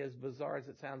why, as bizarre as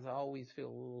it sounds, I always feel a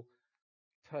little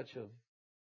touch of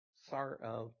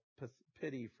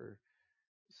pity for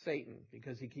Satan,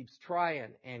 because he keeps trying,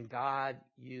 and God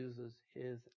uses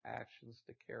his actions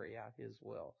to carry out his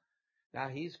will. Now,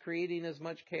 he's creating as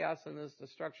much chaos and this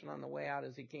destruction on the way out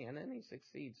as he can, and he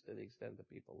succeeds to the extent that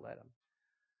people let him.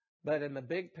 But in the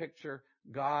big picture,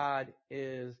 God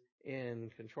is in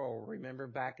control. Remember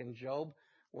back in Job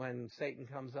when Satan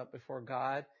comes up before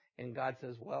God and God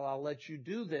says, well, I'll let you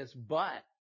do this, but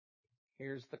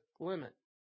here's the limit.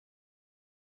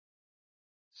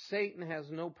 Satan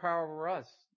has no power over us.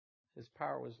 His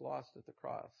power was lost at the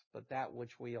cross, but that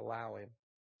which we allow him.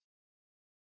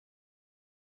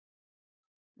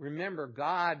 Remember,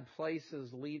 God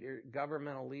places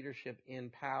governmental leadership in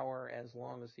power as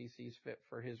long as he sees fit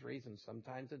for his reasons.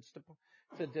 Sometimes it's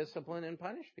to discipline and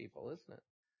punish people, isn't it?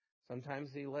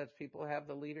 Sometimes he lets people have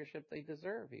the leadership they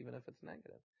deserve, even if it's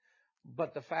negative.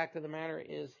 But the fact of the matter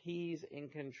is, he's in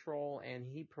control, and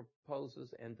he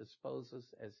proposes and disposes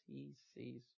as he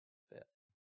sees fit.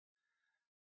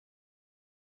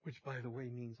 Which, by the way,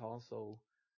 means also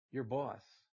your boss,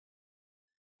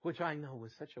 which I know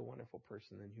was such a wonderful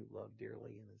person and you love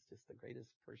dearly and is just the greatest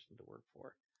person to work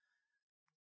for.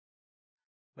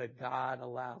 But God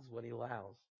allows what he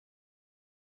allows.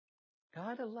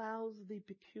 God allows the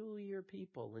peculiar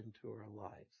people into our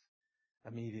lives.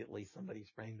 Immediately somebody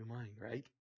sprang to mind, right?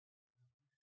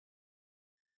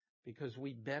 Because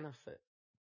we benefit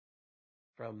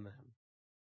from them,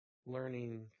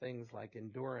 learning things like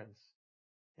endurance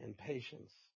and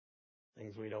patience,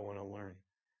 things we don't want to learn.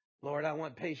 Lord, I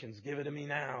want patience. Give it to me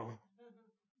now.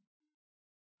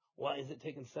 Why is it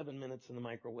taking 7 minutes in the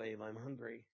microwave? I'm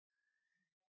hungry.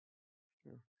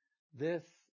 This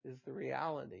is the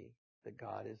reality that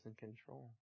God is in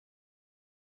control.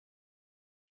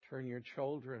 Turn your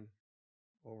children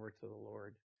over to the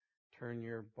Lord. Turn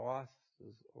your bosses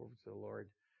over to the Lord.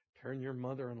 Turn your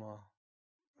mother-in-law.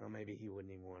 Well, maybe he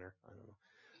wouldn't even want her. I don't know.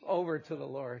 Over to the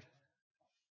Lord.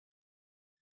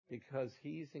 Because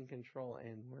he's in control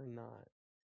and we're not.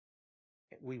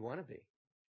 We want to be.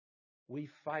 We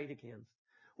fight against.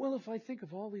 Well, if I think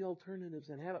of all the alternatives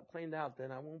and have it planned out,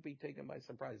 then I won't be taken by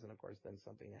surprise. And of course, then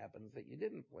something happens that you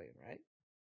didn't plan, right?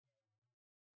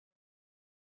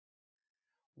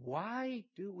 Why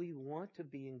do we want to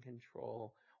be in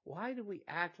control? Why do we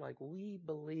act like we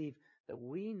believe that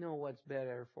we know what's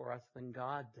better for us than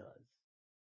God does?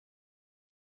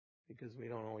 Because we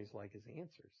don't always like his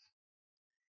answers.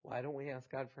 Why don't we ask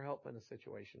God for help in a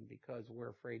situation? Because we're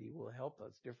afraid he will help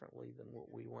us differently than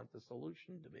what we want the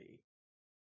solution to be.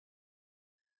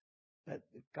 But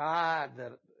God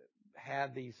that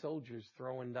had these soldiers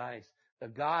throwing dice, the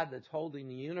God that's holding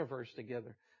the universe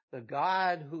together, the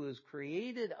God who has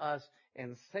created us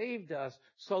and saved us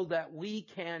so that we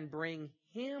can bring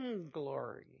him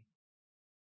glory,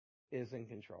 is in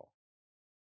control.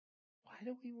 Why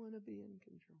do we want to be in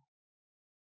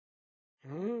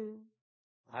control?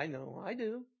 I know, I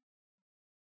do.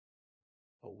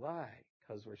 But why?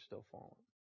 Because we're still fallen.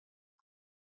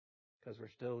 Because we're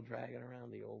still dragging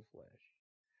around the old flesh.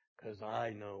 Because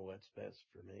I know what's best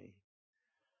for me.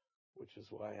 Which is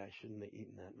why I shouldn't have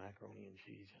eaten that macaroni and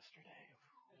cheese yesterday.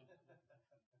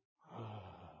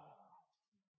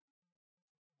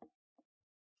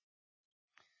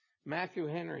 Matthew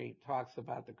Henry talks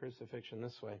about the crucifixion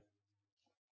this way.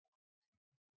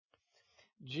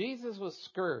 Jesus was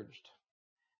scourged.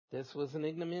 This was an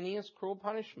ignominious, cruel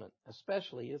punishment,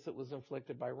 especially as it was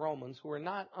inflicted by Romans who were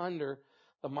not under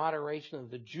the moderation of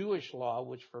the Jewish law,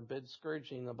 which forbids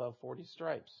scourging above 40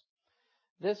 stripes.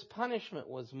 This punishment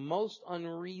was most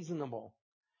unreasonable,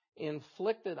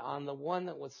 inflicted on the one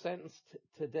that was sentenced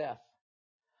to death.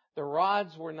 The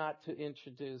rods were not to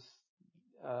introduce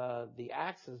the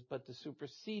axes, but to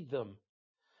supersede them.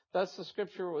 Thus the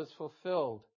scripture was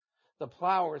fulfilled. The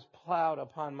plowers plowed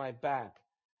upon my back.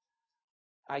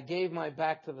 I gave my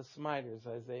back to the smiters,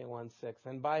 Isaiah 1:6,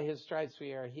 and by his stripes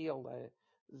we are healed,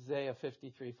 Isaiah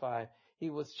 53:5.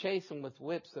 He was chastened with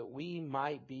whips that we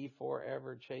might be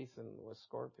forever chastened with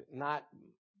scorpions, not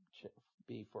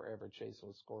be forever chastened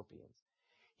with scorpions.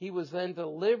 He was then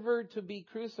delivered to be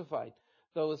crucified,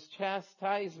 though his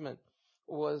chastisement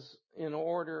was in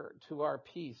order to our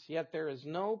peace. Yet there is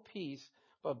no peace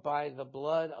but by the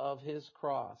blood of his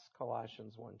cross,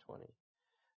 Colossians 1:20.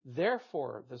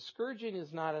 Therefore, the scourging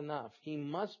is not enough. He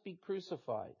must be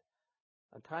crucified,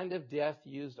 a kind of death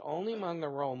used only among the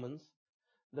Romans,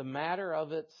 the matter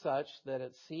of it such that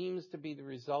it seems to be the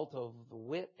result of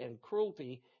wit and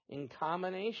cruelty in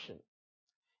combination,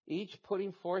 each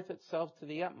putting forth itself to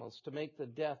the utmost to make the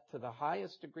death to the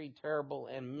highest degree terrible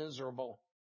and miserable.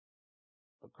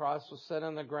 The cross was set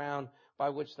on the ground by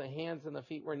which the hands and the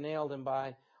feet were nailed, and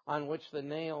on which the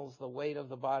nails, the weight of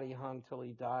the body hung till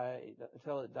it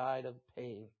died of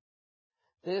pain.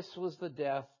 This was the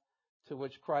death to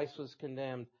which Christ was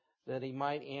condemned, that he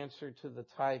might answer to the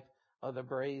type of the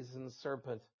brazen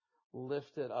serpent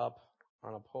lifted up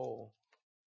on a pole.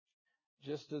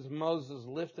 Just as Moses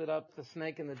lifted up the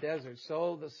snake in the desert,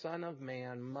 so the Son of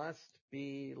Man must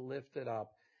be lifted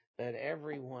up, that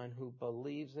everyone who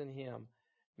believes in him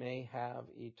may have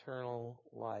eternal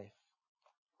life.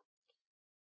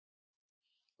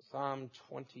 Psalm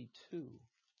 22.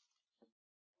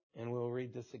 And we'll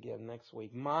read this again next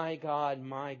week. My God,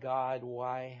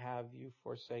 why have you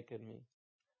forsaken me?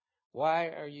 Why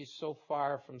are you so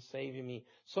far from saving me,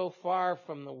 so far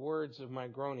from the words of my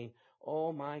groaning?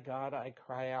 Oh my God, I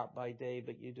cry out by day,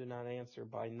 but you do not answer,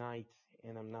 by night,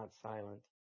 and am not silent.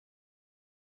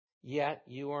 Yet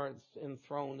you are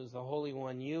enthroned as the Holy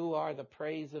One. You are the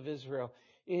praise of Israel.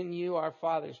 In you our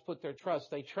fathers put their trust.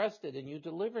 They trusted and you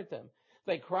delivered them.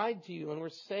 They cried to you and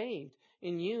were saved.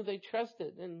 In you they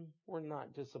trusted and were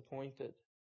not disappointed.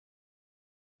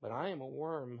 But I am a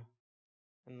worm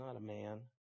and not a man,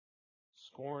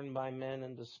 scorned by men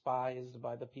and despised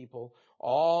by the people.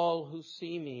 All who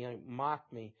see me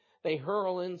mock me. They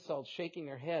hurl insults, shaking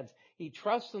their heads. He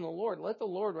trusts in the Lord. Let the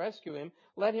Lord rescue him.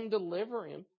 Let him deliver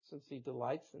him, since he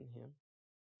delights in him.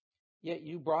 Yet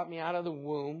you brought me out of the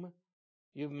womb.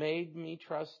 You've made me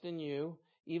trust in you,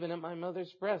 even at my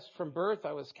mother's breast. From birth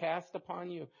I was cast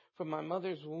upon you. From my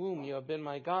mother's womb you have been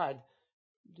my God.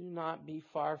 Do not be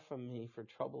far from me, for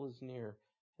trouble is near,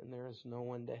 and there is no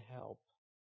one to help.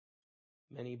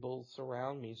 Many bulls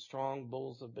surround me, strong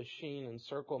bulls of Bashan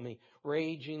encircle me.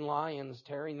 Raging lions,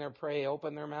 tearing their prey,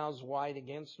 open their mouths wide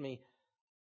against me.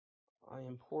 I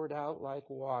am poured out like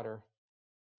water,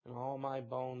 and all my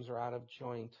bones are out of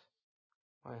joint.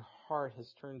 My heart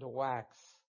has turned to wax.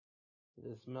 It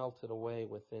is melted away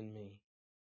within me.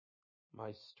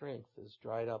 My strength is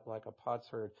dried up like a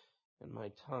potsherd, and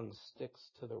my tongue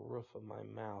sticks to the roof of my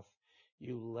mouth.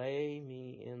 You lay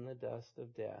me in the dust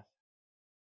of death.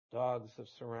 Dogs have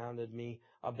surrounded me.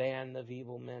 A band of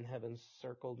evil men have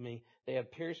encircled me. They have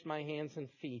pierced my hands and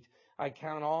feet. I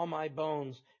count all my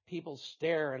bones. People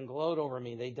stare and gloat over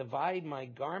me. They divide my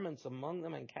garments among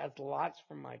them and cast lots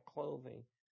for my clothing.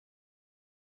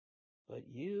 But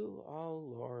you, O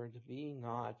Lord, be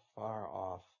not far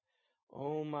off.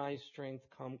 O my strength,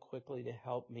 come quickly to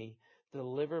help me.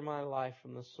 Deliver my life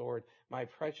from the sword, my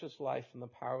precious life from the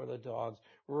power of the dogs.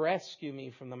 Rescue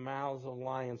me from the mouths of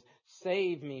lions.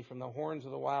 Save me from the horns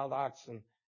of the wild oxen.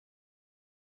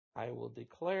 I will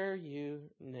declare your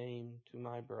name to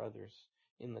my brothers.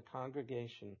 In the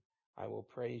congregation, I will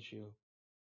praise you.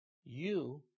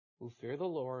 You who fear the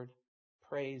Lord,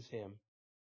 praise him.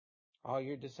 All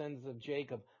your descendants of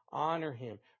Jacob, honor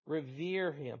him,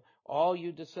 revere him, all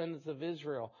you descendants of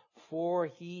Israel, for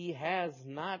he has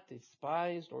not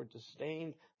despised or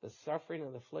disdained the suffering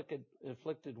of the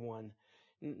afflicted one.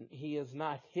 He has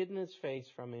not hidden his face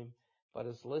from him, but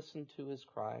has listened to his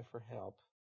cry for help.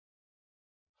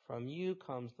 From you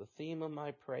comes the theme of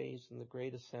my praise in the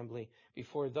great assembly.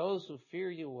 Before those who fear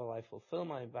you will I fulfill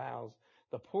my vows.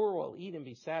 The poor will eat and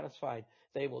be satisfied.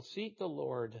 They will seek the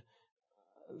Lord.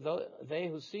 They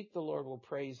who seek the Lord will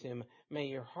praise him. May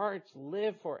your hearts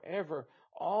live forever.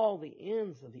 All the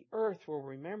ends of the earth will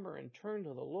remember and turn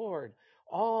to the Lord.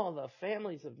 All the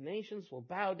families of nations will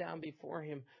bow down before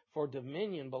him, for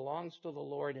dominion belongs to the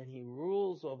Lord, and he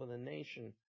rules over the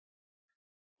nation.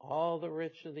 All the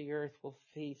rich of the earth will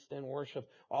feast and worship.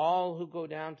 All who go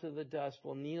down to the dust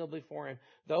will kneel before him.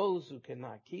 Those who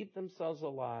cannot keep themselves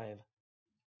alive.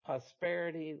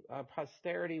 Posterity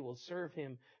will serve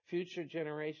him. Future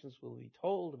generations will be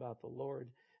told about the Lord.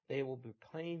 They will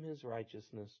proclaim his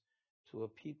righteousness to a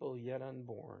people yet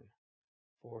unborn,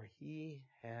 for he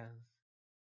has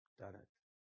done it.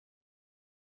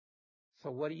 So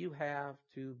what do you have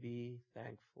to be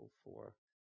thankful for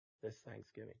this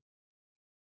Thanksgiving?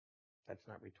 That's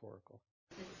not rhetorical.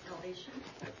 Salvation.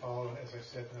 I follow, as I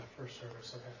said in that first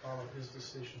service, like I follow his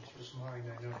decisions, just mine.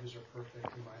 I know his are perfect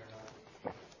and mine are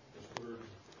not.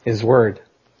 His word.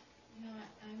 You know,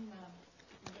 I'm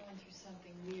going through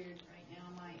something weird right now.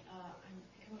 I'm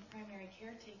become a primary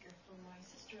caretaker for my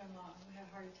sister-in-law who had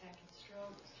a heart attack and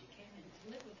stroke. She came in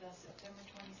to live with us September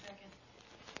 22nd,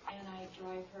 and I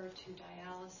drive her to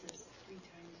dialysis 3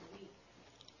 times a week.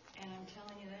 And I'm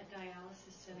telling you, that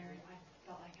dialysis center, I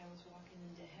felt like I was walking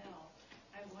into hell.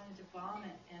 I wanted to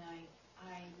vomit, and I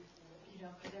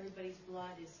because everybody's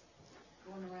blood is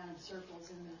going around in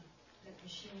circles in the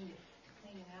machine to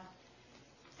clean it out.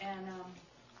 And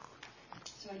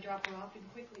so I drop her off and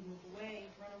quickly run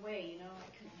away, I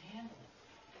couldn't handle it.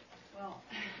 Well,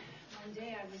 one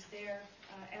day I was there,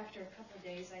 after a couple of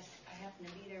days, I happened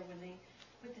to be there when they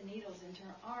put the needles into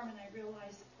her arm, and I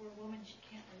realized the poor woman, she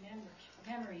can't remember.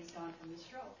 Her memory's gone from the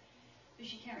stroke. But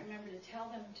she can't remember to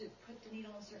tell them to put the needle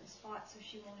in a certain spot so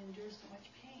she won't endure so much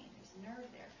pain. There's a nerve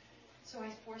there. So I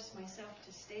forced myself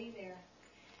to stay there,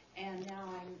 and now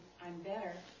I'm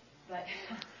better. But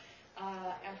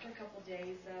after a couple of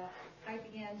days, I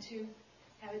began to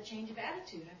have a change of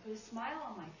attitude. I put a smile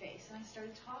on my face, and I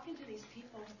started talking to these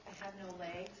people that have no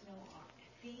legs, no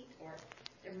feet, or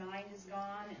their mind is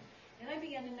gone. And I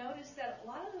began to notice that a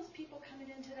lot of those people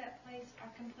coming into that place are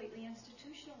completely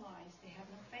institutionalized. They have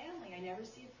no family. I never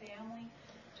see a family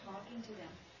talking to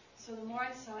them. So the more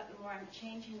I saw it, the more I'm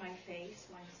changing my face.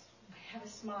 I have a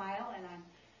smile, and I'm,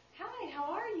 hi, how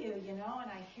are you? And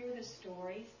I hear the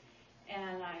stories,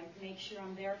 and I make sure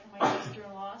I'm there for my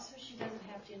sister-in-law so she doesn't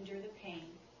have to endure the pain,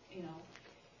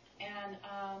 And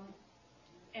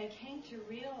I came to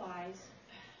realize,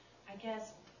 I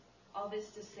guess, all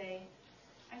this to say,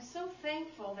 I'm so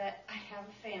thankful that I have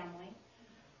a family.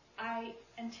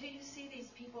 Until you see these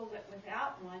people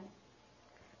without one,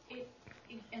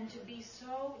 and to be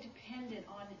so dependent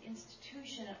on an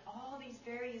institution and all these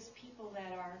various people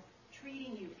that are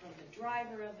treating you, from the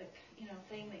driver of the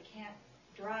thing that can't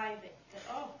drive,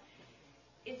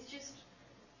 it's just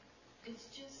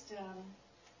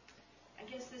I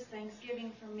guess this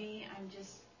Thanksgiving for me, I'm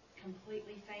just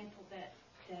completely thankful that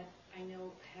I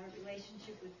know I have a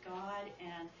relationship with God,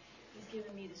 and He's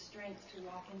given me the strength to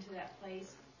walk into that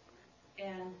place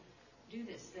and do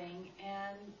this thing,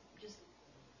 and just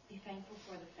be thankful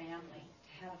for the family,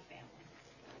 to have a family.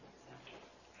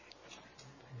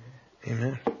 So.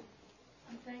 Amen.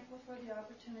 I'm thankful for the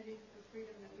opportunity, for the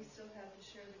freedom that we still have to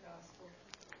share the gospel.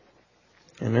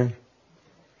 Amen.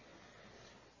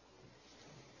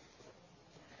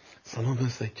 Some of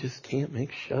us, they just can't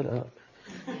make shut up.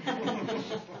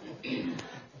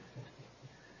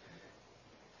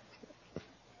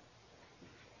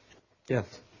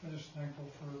 Yes. I'm just thankful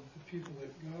for the people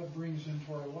that God brings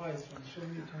into our lives, and so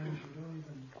many times you don't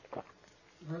even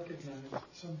recognize.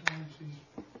 Sometimes He's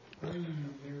bringing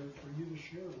them there for you to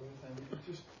share with, and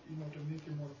just to make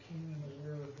you more keen and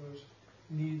aware of those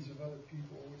needs of other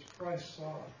people, which Christ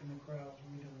saw in the crowds.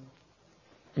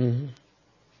 We didn't.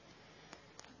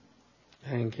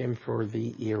 Thank Him for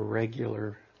the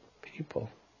irregular people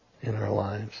in our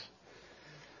lives.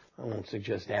 I won't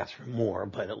suggest ask for more,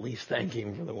 but at least thank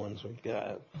Him for the ones we've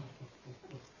got.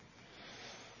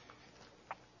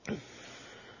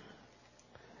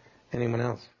 Anyone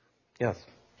else? Yes.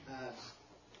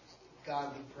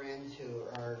 Godly friends who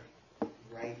are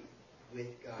right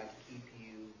with God keep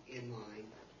you in line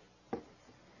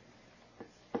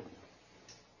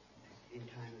in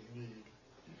time of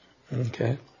need.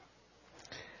 Okay.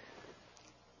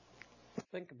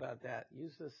 Think about that.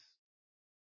 Use this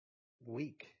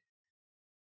week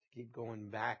to keep going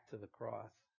back to the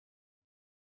cross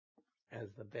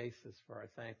as the basis for our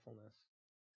thankfulness.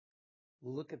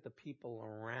 Look at the people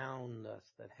around us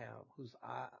whose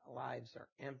lives are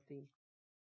empty,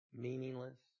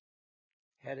 meaningless,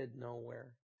 headed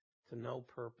nowhere, to no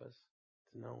purpose,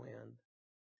 to no end.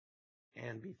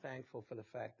 And be thankful for the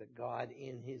fact that God,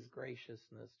 in His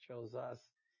graciousness, chose us,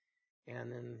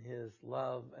 and in His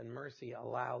love and mercy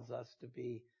allows us to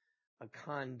be a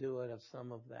conduit of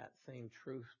some of that same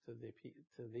truth to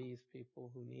these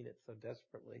people who need it so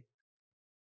desperately.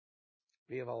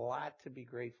 We have a lot to be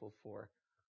grateful for.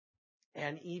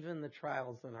 And even the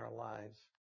trials in our lives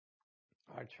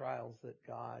are trials that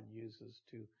God uses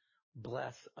to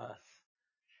bless us.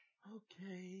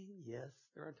 Okay, yes,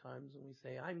 there are times when we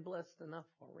say, I'm blessed enough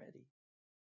already.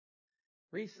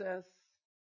 Recess.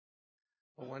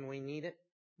 But when we need it,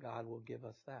 God will give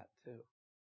us that too.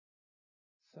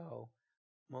 So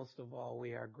most of all,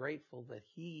 we are grateful that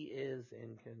He is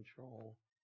in control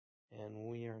and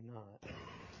we are not.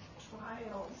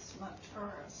 Trials, not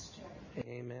tourists,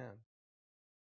 Jerry. Amen.